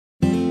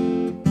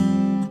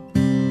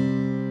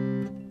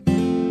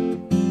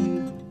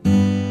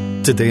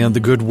Today on The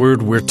Good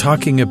Word, we're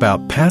talking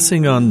about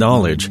passing on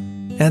knowledge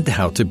and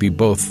how to be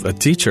both a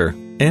teacher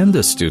and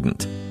a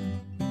student.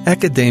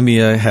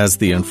 Academia has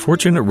the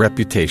unfortunate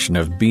reputation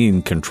of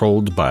being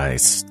controlled by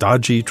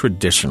stodgy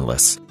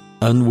traditionalists,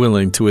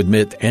 unwilling to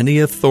admit any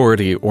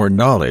authority or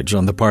knowledge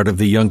on the part of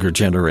the younger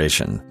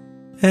generation.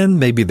 And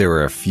maybe there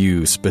are a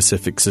few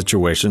specific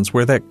situations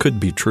where that could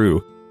be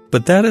true,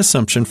 but that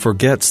assumption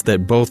forgets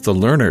that both the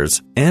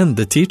learners and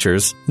the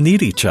teachers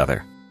need each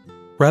other.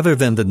 Rather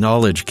than the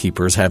knowledge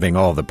keepers having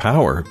all the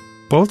power,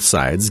 both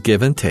sides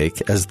give and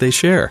take as they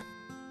share.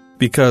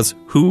 Because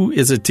who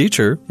is a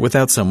teacher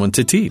without someone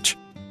to teach?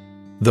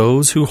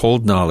 Those who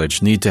hold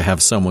knowledge need to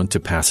have someone to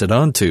pass it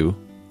on to,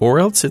 or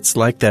else it's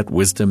like that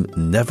wisdom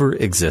never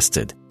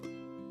existed.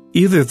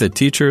 Either the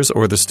teachers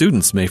or the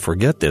students may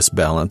forget this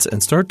balance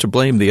and start to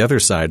blame the other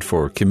side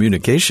for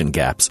communication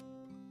gaps,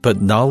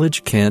 but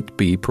knowledge can't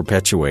be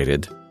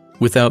perpetuated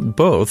without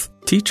both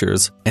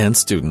teachers and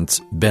students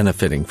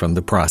benefiting from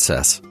the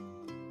process.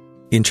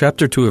 In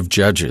Chapter 2 of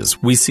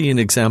Judges, we see an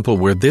example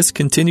where this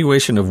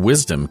continuation of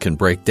wisdom can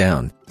break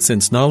down,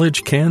 since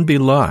knowledge can be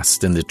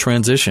lost in the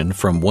transition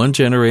from one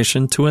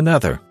generation to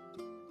another.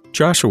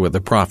 Joshua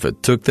the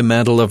prophet took the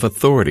mantle of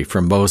authority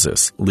from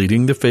Moses,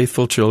 leading the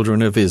faithful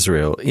children of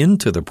Israel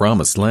into the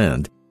promised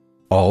land,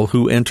 all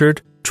who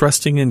entered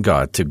trusting in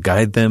God to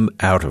guide them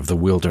out of the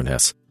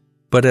wilderness.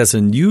 But as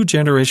a new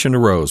generation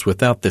arose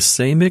without the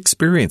same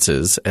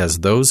experiences as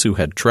those who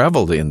had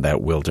traveled in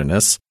that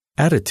wilderness,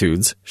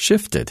 attitudes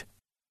shifted.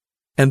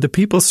 And the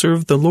people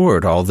served the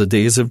Lord all the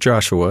days of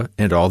Joshua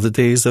and all the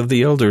days of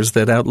the elders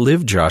that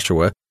outlived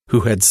Joshua, who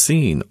had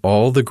seen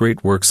all the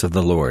great works of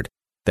the Lord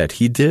that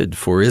he did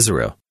for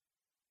Israel.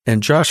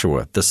 And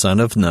Joshua, the son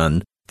of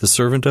Nun, the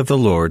servant of the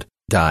Lord,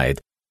 died,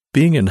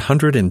 being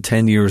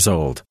 110 years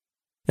old.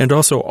 And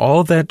also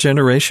all that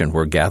generation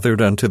were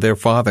gathered unto their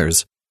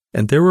fathers,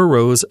 and there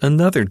arose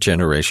another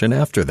generation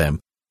after them,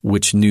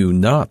 which knew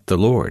not the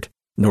Lord,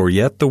 nor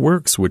yet the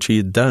works which he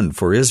had done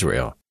for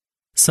Israel.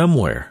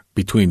 Somewhere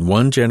between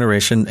one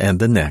generation and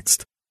the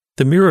next,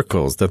 the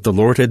miracles that the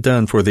Lord had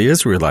done for the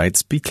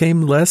Israelites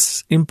became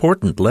less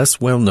important,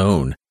 less well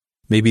known.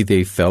 Maybe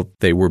they felt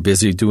they were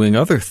busy doing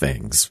other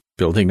things,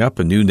 building up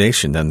a new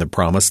nation and the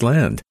promised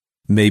land.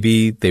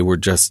 Maybe they were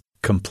just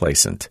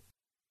complacent.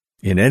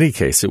 In any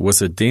case, it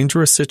was a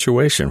dangerous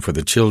situation for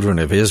the children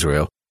of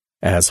Israel,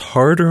 as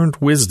hard-earned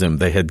wisdom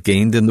they had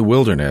gained in the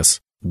wilderness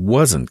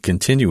wasn't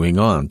continuing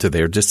on to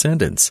their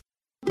descendants.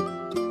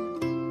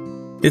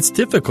 It's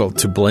difficult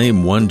to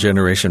blame one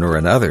generation or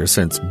another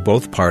since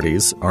both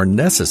parties are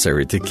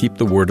necessary to keep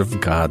the Word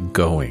of God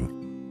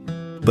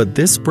going. But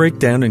this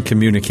breakdown in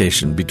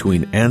communication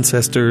between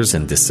ancestors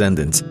and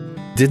descendants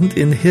didn't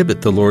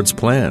inhibit the Lord's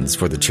plans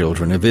for the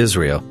children of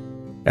Israel,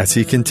 as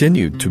He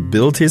continued to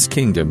build His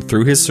kingdom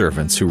through His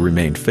servants who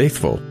remained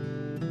faithful.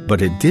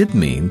 But it did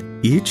mean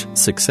each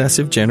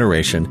successive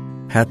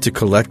generation had to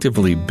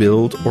collectively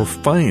build or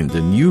find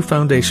a new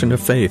foundation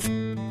of faith,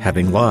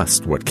 having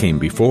lost what came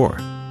before.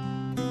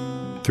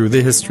 Through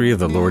the history of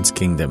the Lord's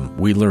kingdom,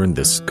 we learn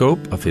the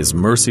scope of His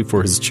mercy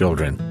for His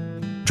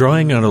children,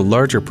 drawing on a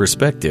larger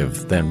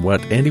perspective than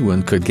what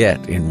anyone could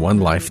get in one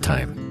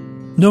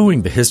lifetime.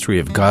 Knowing the history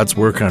of God's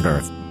work on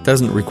earth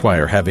doesn't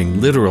require having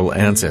literal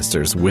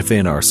ancestors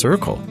within our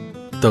circle,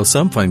 though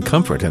some find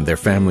comfort in their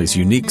family's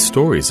unique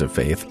stories of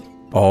faith.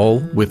 All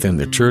within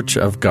the Church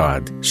of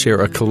God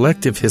share a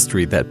collective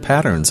history that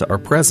patterns are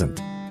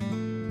present.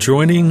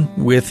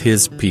 Joining with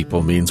His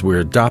people means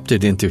we're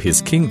adopted into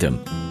His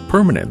kingdom,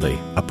 permanently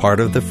a part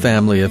of the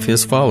family of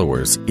His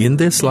followers in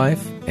this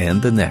life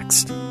and the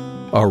next.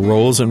 Our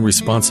roles and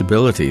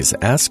responsibilities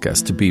ask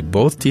us to be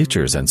both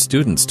teachers and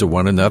students to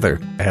one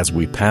another as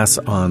we pass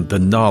on the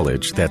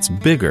knowledge that's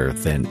bigger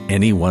than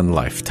any one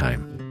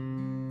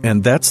lifetime.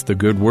 And that's the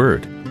good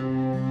word.